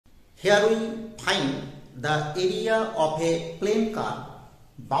Here we find the area of a plane curve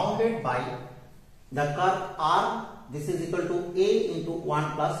bounded by the curve R. This is equal to A into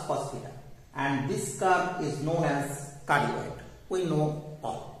 1 plus cos theta, and this curve is known as cardioid. We know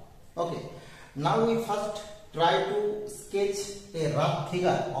all. Okay. Now we first try to sketch a rough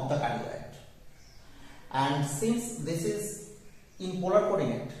figure of the cardioid, and since this is in polar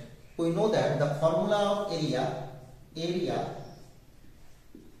coordinate, we know that the formula of area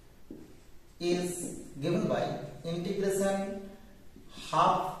is given by integration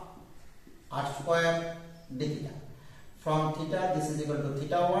half r square d theta. From theta this is equal to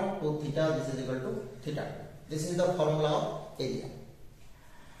theta 1 to theta this is equal to theta 2. This is the formula of area.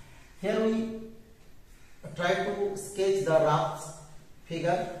 Here we try to sketch the rough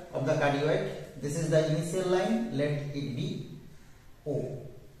figure of the cardioid. This is the initial line, let it be O.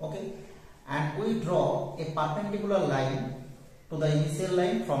 Okay, and we draw a perpendicular line to the initial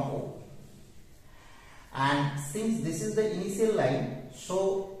line from O. And since this is the initial line,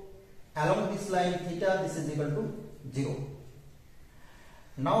 so along this line theta this is equal to 0.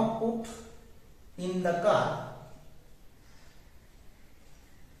 Now put in the curve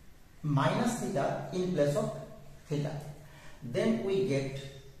minus theta in place of theta. Then we get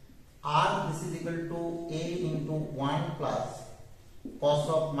R this is equal to A into 1 plus cos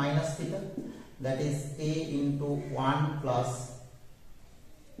of minus theta, that is A into 1 plus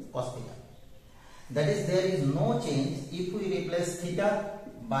cos theta. That is, there is no change if we replace theta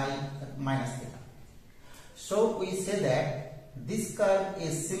by minus theta. So we say that this curve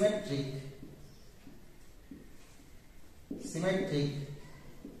is symmetric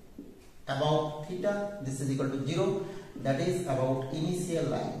about theta this is equal to 0, that is about initial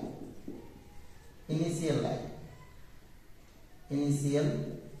line,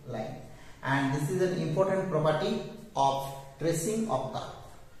 and this is an important property of tracing of curve.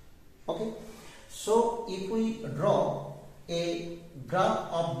 Okay, so if we draw a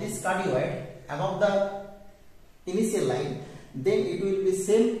graph of this cardioid above the initial line, then it will be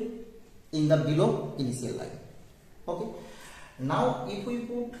same in the below initial line. Okay, now if we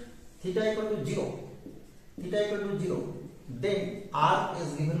put theta equal to 0, then R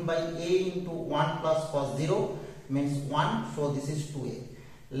is given by A into 1 plus cos 0 means 1, so this is 2A.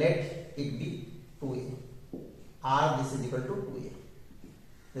 Let it be 2A. R this is equal to 2A.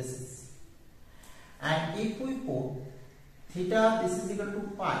 This is. And if we put theta this is equal to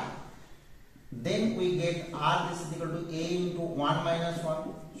pi, then we get R this is equal to A into 1 minus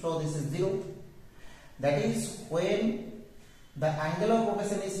 1, so this is 0. That is, when the angle of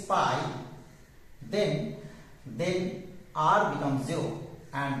rotation is pi, then R becomes 0,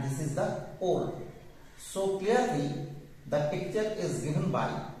 and this is the pole. So clearly the picture is given by,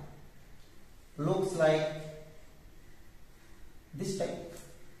 looks like this type.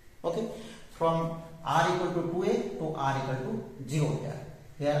 Okay, from R equal to 2A to R equal to 0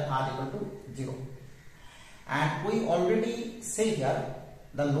 here R equal to 0, and we already say here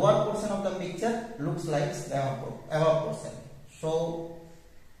the lower portion of the picture looks like the above portion. So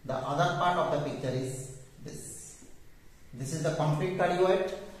the other part of the picture is this. This is the complete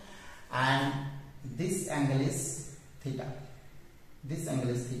cardioid, and this angle is theta.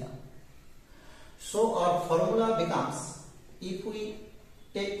 So our formula becomes, if we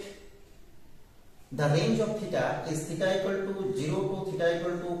take the range of theta is theta equal to 0 to theta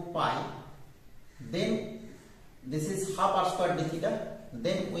equal to pi, then this is half r square d theta,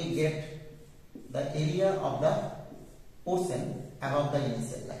 then we get the area of the portion above the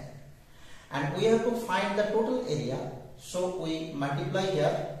initial line, and we have to find the total area, so we multiply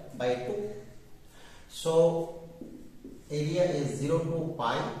here by 2. So area is 0 to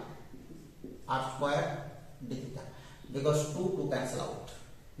pi r square d theta, because 2 cancel out.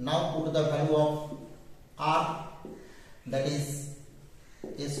 Now put the value of R, that is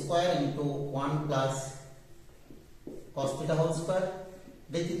a square into 1 plus cos theta whole square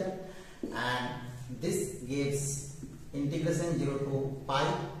d theta, and this gives integration 0 to pi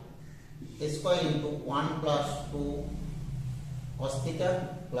a square into 1 plus 2 cos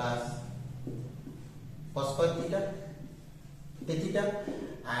theta plus cos square theta d theta,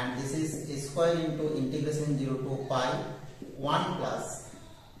 and this is a square into integration 0 to pi 1 plus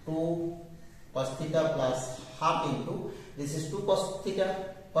 2 cos theta plus half into, this is 2 cos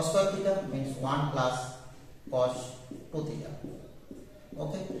theta, cos square theta means 1 plus cos 2 theta.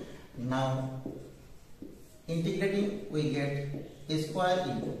 Okay, now integrating we get a square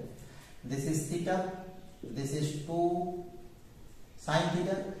into, this is theta, this is 2 sin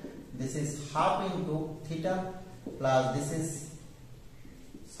theta, this is half into theta plus this is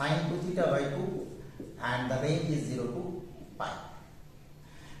sin 2 theta by 2, and the range is 0 to pi.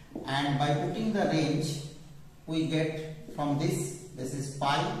 and by putting the range we get from this is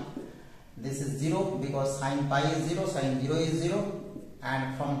pi, this is 0 because sin pi is 0, sin 0 is 0,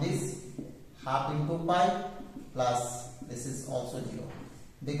 and from this half into pi plus this is also 0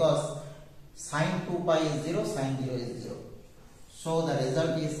 because sin 2 pi is 0, sin 0 is 0. So the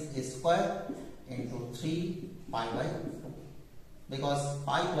result is a square into 3 pi by 2 because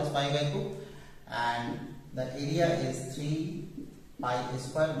pi plus pi by 2 and the area is 3 pi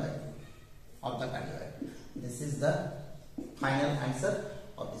square by 2 of the cardioid. This is the final answer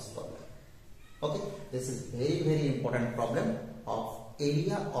of this problem. Okay, this is very important problem of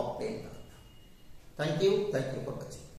area of plane curve. Thank you for watching.